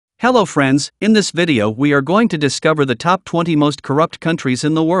Hello friends, in this video we are going to discover the top 20 most corrupt countries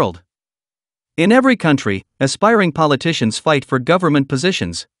in the world. In every country, aspiring politicians fight for government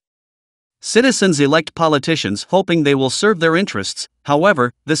positions. Citizens elect politicians hoping they will serve their interests,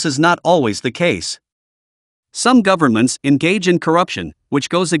 however, this is not always the case. Some governments engage in corruption, which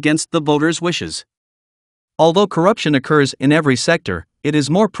goes against the voters' wishes. Although corruption occurs in every sector, it is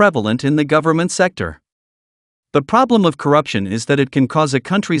more prevalent in the government sector. The problem of corruption is that it can cause a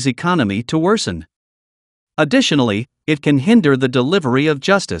country's economy to worsen. Additionally, it can hinder the delivery of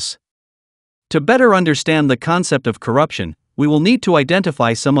justice. To better understand the concept of corruption, we will need to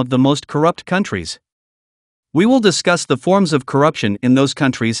identify some of the most corrupt countries. We will discuss the forms of corruption in those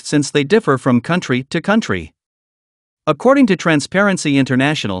countries since they differ from country to country. According to Transparency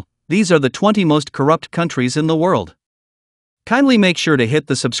International, these are the 20 most corrupt countries in the world. Kindly make sure to hit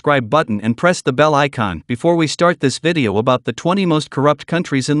the subscribe button and press the bell icon before we start this video about the 20 most corrupt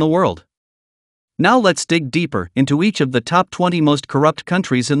countries in the world. Now let's dig deeper into each of the top 20 most corrupt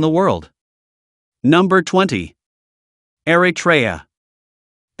countries in the world. Number 20. Eritrea.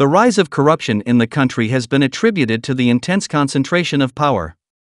 The rise of corruption in the country has been attributed to the intense concentration of power.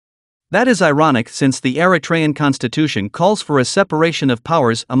 That is ironic since the Eritrean constitution calls for a separation of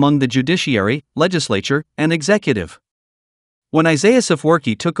powers among the judiciary, legislature, and executive. When Isaias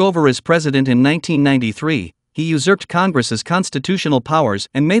Afwerki took over as president in 1993, he usurped Congress's constitutional powers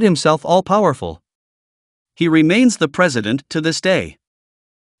and made himself all-powerful. He remains the president to this day.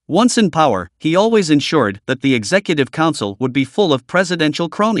 Once in power, he always ensured that the executive council would be full of presidential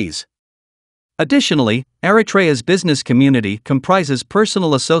cronies. Additionally, Eritrea's business community comprises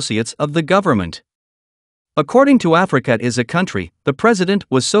personal associates of the government. According to Africa is a country, the president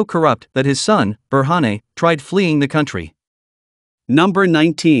was so corrupt that his son, Berhane, tried fleeing the country. Number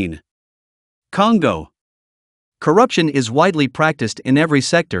 19. Congo. Corruption is widely practiced in every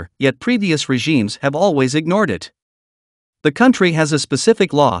sector, yet previous regimes have always ignored it. The country has a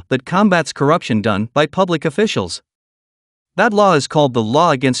specific law that combats corruption done by public officials. That law is called the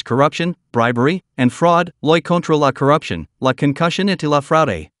Law Against Corruption, Bribery, and Fraud, Loi contre la corruption, la concussion et la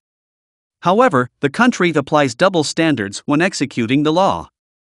fraude. However, the country applies double standards when executing the law.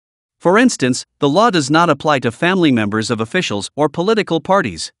 For instance, the law does not apply to family members of officials or political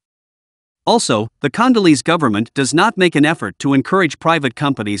parties. Also, the Congolese government does not make an effort to encourage private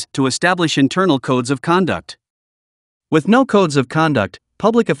companies to establish internal codes of conduct. With no codes of conduct,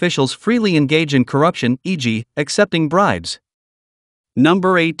 public officials freely engage in corruption, e.g., accepting bribes.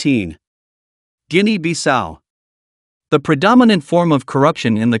 Number 18. Guinea-Bissau. The predominant form of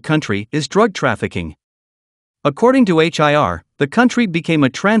corruption in the country is drug trafficking. According to HIR, the country became a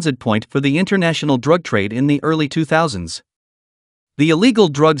transit point for the international drug trade in the early 2000s. The illegal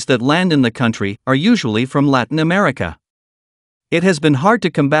drugs that land in the country are usually from Latin America. It has been hard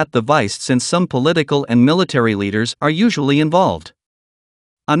to combat the vice since some political and military leaders are usually involved.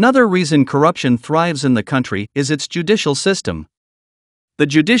 Another reason corruption thrives in the country is its judicial system. The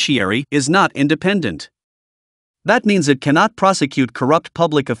judiciary is not independent. That means it cannot prosecute corrupt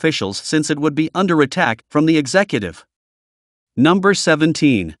public officials since it would be under attack from the executive. Number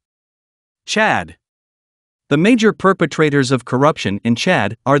 17. Chad. The major perpetrators of corruption in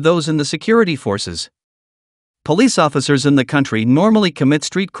Chad are those in the security forces. Police officers in the country normally commit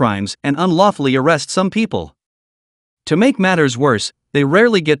street crimes and unlawfully arrest some people. To make matters worse, they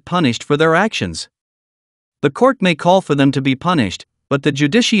rarely get punished for their actions. The court may call for them to be punished, but the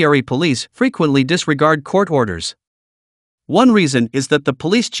judiciary police frequently disregard court orders. One reason is that the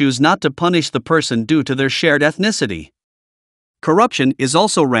police choose not to punish the person due to their shared ethnicity. Corruption is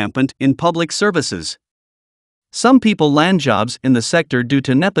also rampant in public services. Some people land jobs in the sector due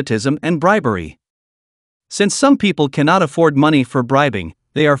to nepotism and bribery. Since some people cannot afford money for bribing,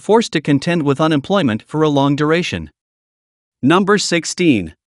 they are forced to contend with unemployment for a long duration. Number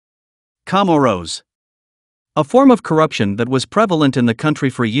 16. Comoros. A form of corruption that was prevalent in the country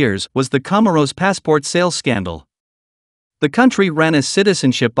for years was the Comoros passport sales scandal. The country ran a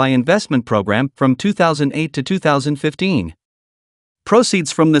citizenship by investment program from 2008 to 2015.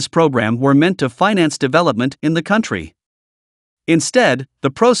 Proceeds from this program were meant to finance development in the country. Instead, the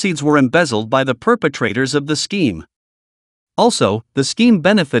proceeds were embezzled by the perpetrators of the scheme. Also, the scheme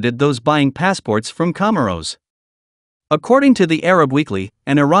benefited those buying passports from Comoros. According to the Arab Weekly,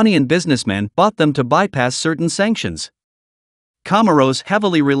 an Iranian businessman bought them to bypass certain sanctions. Comoros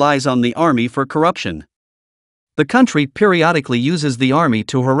heavily relies on the army for corruption. The country periodically uses the army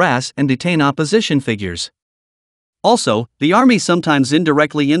to harass and detain opposition figures. Also, the army sometimes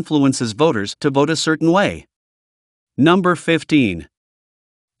indirectly influences voters to vote a certain way. Number 15.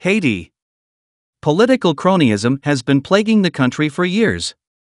 Haiti. Political cronyism has been plaguing the country for years.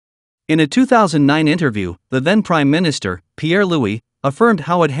 In a 2009 interview, the then Prime Minister, Pierre Louis, affirmed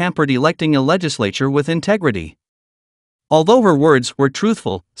how it hampered electing a legislature with integrity. Although her words were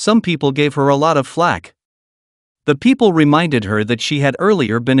truthful, some people gave her a lot of flack. The people reminded her that she had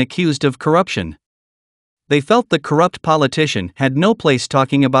earlier been accused of corruption. They felt the corrupt politician had no place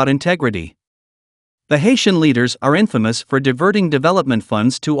talking about integrity. The Haitian leaders are infamous for diverting development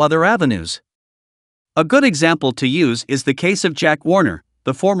funds to other avenues. A good example to use is the case of Jack Warner,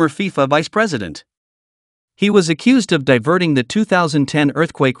 the former FIFA vice president. He was accused of diverting the 2010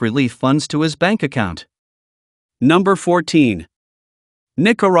 earthquake relief funds to his bank account. Number 14.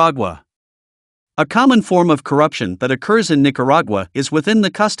 Nicaragua. A common form of corruption that occurs in Nicaragua is within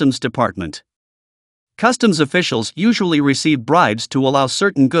the Customs Department. Customs officials usually receive bribes to allow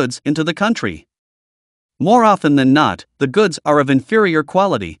certain goods into the country. More often than not, the goods are of inferior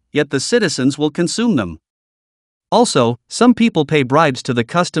quality, yet the citizens will consume them. Also, some people pay bribes to the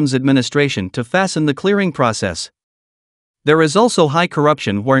Customs Administration to fasten the clearing process. There is also high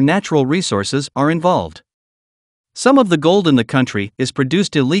corruption where natural resources are involved. Some of the gold in the country is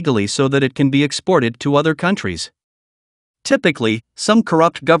produced illegally so that it can be exported to other countries. Typically, some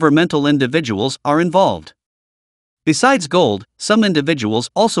corrupt governmental individuals are involved. Besides gold, some individuals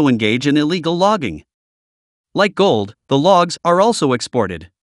also engage in illegal logging. Like gold, the logs are also exported.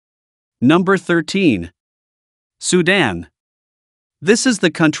 Number 13. Sudan. This is the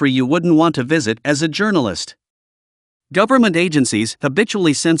country you wouldn't want to visit as a journalist. Government agencies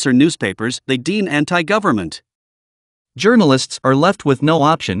habitually censor newspapers they deem anti-government. Journalists are left with no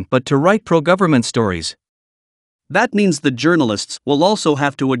option but to write pro-government stories. That means the journalists will also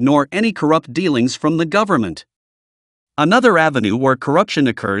have to ignore any corrupt dealings from the government. Another avenue where corruption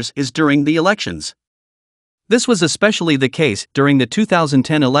occurs is during the elections. This was especially the case during the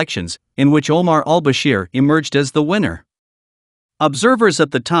 2010 elections, in which Omar al-Bashir emerged as the winner. Observers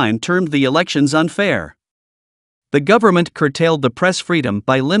at the time termed the elections unfair. The government curtailed the press freedom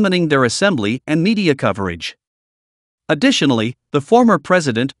by limiting their assembly and media coverage. Additionally, the former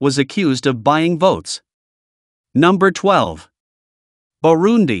president was accused of buying votes. Number 12.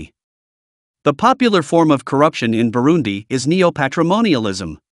 Burundi. The popular form of corruption in Burundi is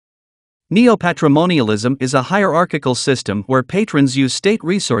neo-patrimonialism. Neo-patrimonialism is a hierarchical system where patrons use state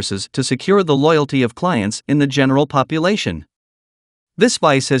resources to secure the loyalty of clients in the general population. This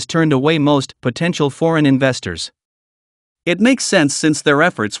vice has turned away most potential foreign investors. It makes sense since their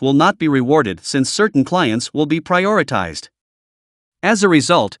efforts will not be rewarded since certain clients will be prioritized. As a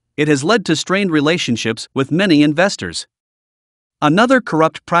result, it has led to strained relationships with many investors. Another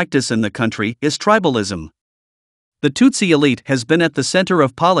corrupt practice in the country is tribalism. The Tutsi elite has been at the center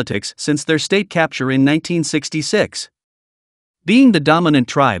of politics since their state capture in 1966. Being the dominant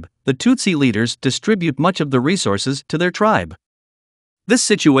tribe, the Tutsi leaders distribute much of the resources to their tribe. This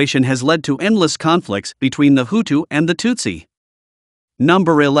situation has led to endless conflicts between the Hutu and the Tutsi.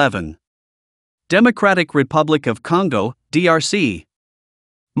 Number 11. Democratic Republic of Congo, DRC.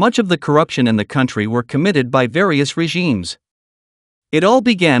 Much of the corruption in the country were committed by various regimes. It all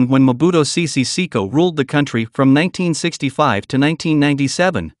began when Mobutu Sese Seko ruled the country from 1965 to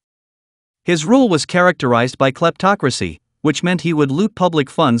 1997. His rule was characterized by kleptocracy, which meant he would loot public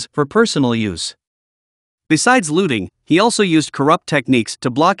funds for personal use. Besides looting, he also used corrupt techniques to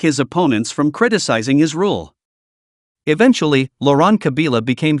block his opponents from criticizing his rule. Eventually, Laurent Kabila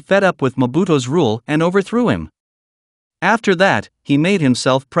became fed up with Mobutu's rule and overthrew him. After that, he made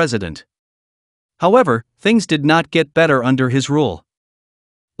himself president. However, things did not get better under his rule.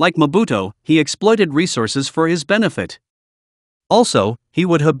 Like Mobutu, he exploited resources for his benefit. Also, he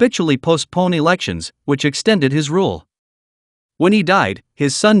would habitually postpone elections, which extended his rule. When he died,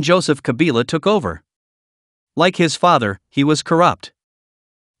 his son Joseph Kabila took over. Like his father, he was corrupt.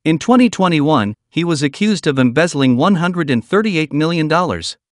 In 2021, he was accused of embezzling $138 million.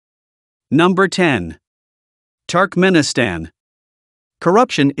 Number 10. Turkmenistan.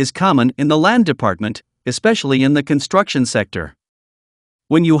 Corruption is common in the land department, especially in the construction sector.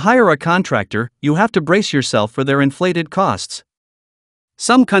 When you hire a contractor, you have to brace yourself for their inflated costs.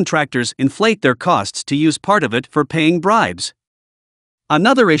 Some contractors inflate their costs to use part of it for paying bribes.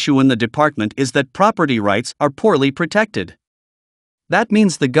 Another issue in the department is that property rights are poorly protected. That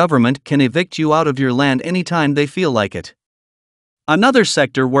means the government can evict you out of your land anytime they feel like it. Another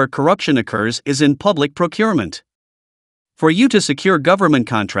sector where corruption occurs is in public procurement. For you to secure government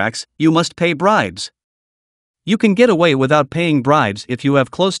contracts, you must pay bribes. You can get away without paying bribes if you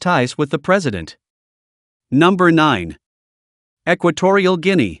have close ties with the president. Number 9. Equatorial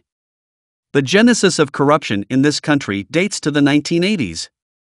Guinea. The genesis of corruption in this country dates to the 1980s.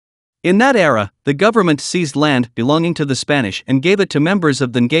 In that era, the government seized land belonging to the Spanish and gave it to members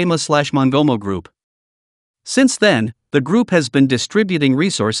of the Ngema/Mongomo group. Since then, the group has been distributing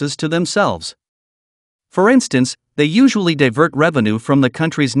resources to themselves. For instance, they usually divert revenue from the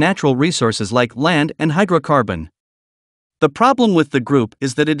country's natural resources like land and hydrocarbon. The problem with the group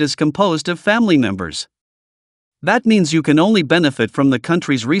is that it is composed of family members. That means you can only benefit from the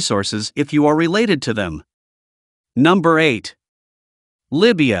country's resources if you are related to them. Number 8.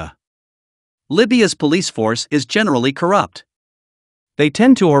 Libya. Libya's police force is generally corrupt. They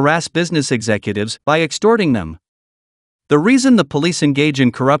tend to harass business executives by extorting them. The reason the police engage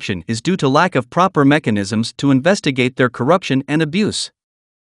in corruption is due to lack of proper mechanisms to investigate their corruption and abuse.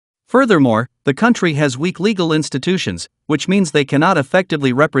 Furthermore, the country has weak legal institutions, which means they cannot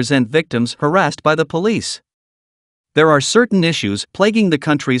effectively represent victims harassed by the police. There are certain issues plaguing the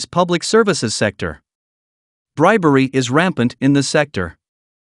country's public services sector. Bribery is rampant in this sector.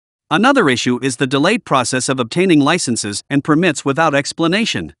 Another issue is the delayed process of obtaining licenses and permits without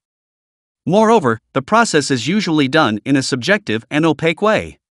explanation. Moreover, the process is usually done in a subjective and opaque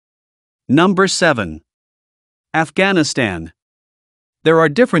way. Number 7. Afghanistan. There are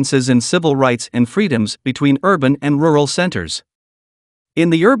differences in civil rights and freedoms between urban and rural centers. In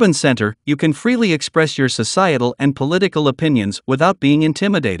the urban center, you can freely express your societal and political opinions without being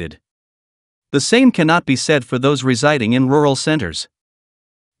intimidated. The same cannot be said for those residing in rural centers.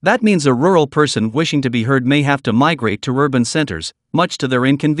 That means a rural person wishing to be heard may have to migrate to urban centers, much to their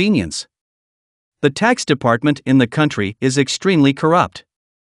inconvenience. The tax department in the country is extremely corrupt.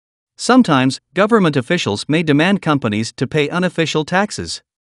 Sometimes, government officials may demand companies to pay unofficial taxes.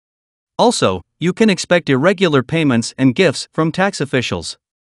 Also, you can expect irregular payments and gifts from tax officials.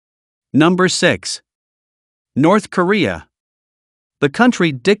 Number 6. North Korea. The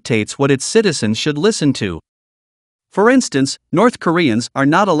country dictates what its citizens should listen to. For instance, North Koreans are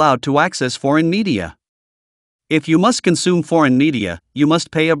not allowed to access foreign media. If you must consume foreign media, you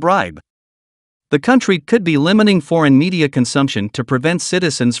must pay a bribe. The country could be limiting foreign media consumption to prevent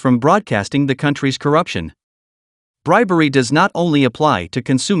citizens from broadcasting the country's corruption. Bribery does not only apply to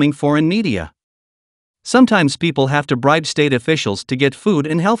consuming foreign media. Sometimes people have to bribe state officials to get food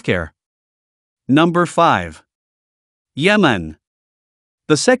and healthcare. Number 5. Yemen.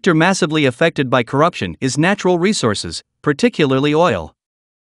 The sector massively affected by corruption is natural resources, particularly oil.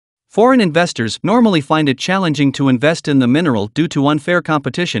 Foreign investors normally find it challenging to invest in the mineral due to unfair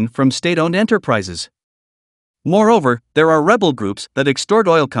competition from state-owned enterprises. Moreover, there are rebel groups that extort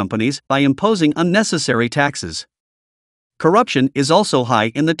oil companies by imposing unnecessary taxes. Corruption is also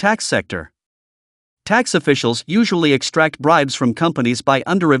high in the tax sector. Tax officials usually extract bribes from companies by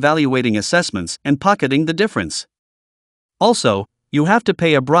under-evaluating assessments and pocketing the difference. Also, you have to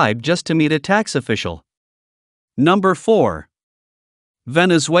pay a bribe just to meet a tax official. Number 4.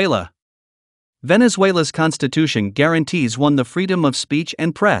 Venezuela. Venezuela's constitution guarantees one the freedom of speech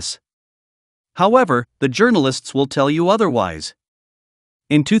and press. However, the journalists will tell you otherwise.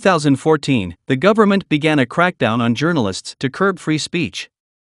 In 2014, the government began a crackdown on journalists to curb free speech.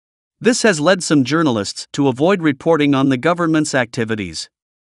 This has led some journalists to avoid reporting on the government's activities.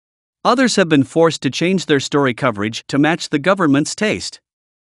 Others have been forced to change their story coverage to match the government's taste.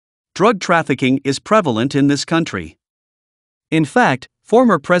 Drug trafficking is prevalent in this country. In fact,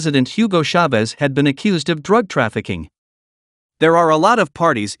 former President Hugo Chavez had been accused of drug trafficking. There are a lot of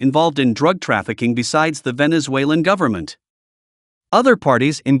parties involved in drug trafficking besides the Venezuelan government. Other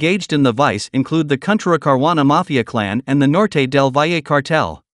parties engaged in the vice include the Contra Caruana Mafia clan and the Norte del Valle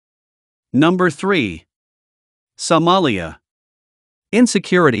cartel. Number 3. Somalia.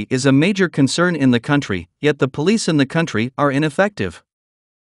 Insecurity is a major concern in the country, yet the police in the country are ineffective.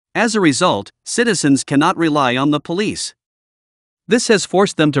 As a result, citizens cannot rely on the police. This has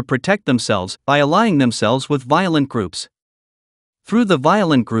forced them to protect themselves by allying themselves with violent groups. Through the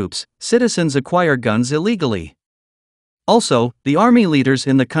violent groups, citizens acquire guns illegally. Also, the army leaders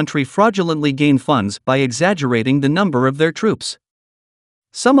in the country fraudulently gain funds by exaggerating the number of their troops.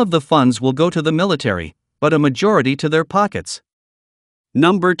 Some of the funds will go to the military, but a majority to their pockets.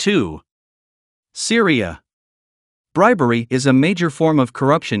 Number 2. Syria. Bribery is a major form of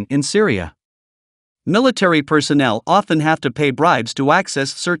corruption in Syria. Military personnel often have to pay bribes to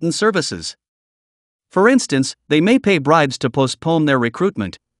access certain services. For instance, they may pay bribes to postpone their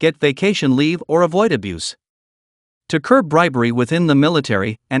recruitment, get vacation leave, or avoid abuse. To curb bribery within the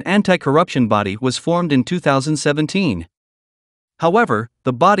military, an anti-corruption body was formed in 2017. However,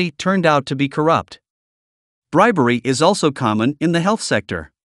 the body turned out to be corrupt. Bribery is also common in the health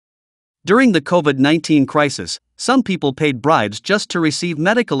sector. During the COVID-19 crisis, some people paid bribes just to receive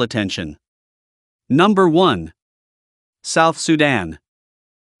medical attention. Number 1. South Sudan.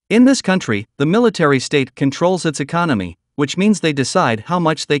 In this country, the military state controls its economy, which means they decide how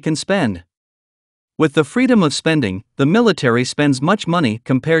much they can spend. With the freedom of spending, the military spends much money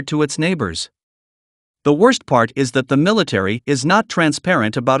compared to its neighbors. The worst part is that the military is not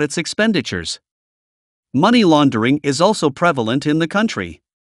transparent about its expenditures. Money laundering is also prevalent in the country.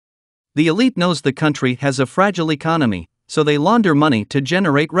 The elite knows the country has a fragile economy, so they launder money to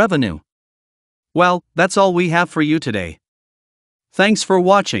generate revenue. Well, that's all we have for you today. Thanks for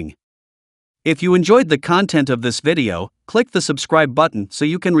watching. If you enjoyed the content of this video, click the subscribe button so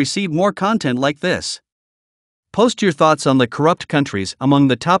you can receive more content like this. Post your thoughts on the corrupt countries among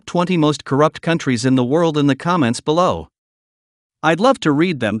the top 20 most corrupt countries in the world in the comments below. I'd love to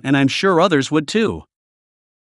read them, and I'm sure others would too.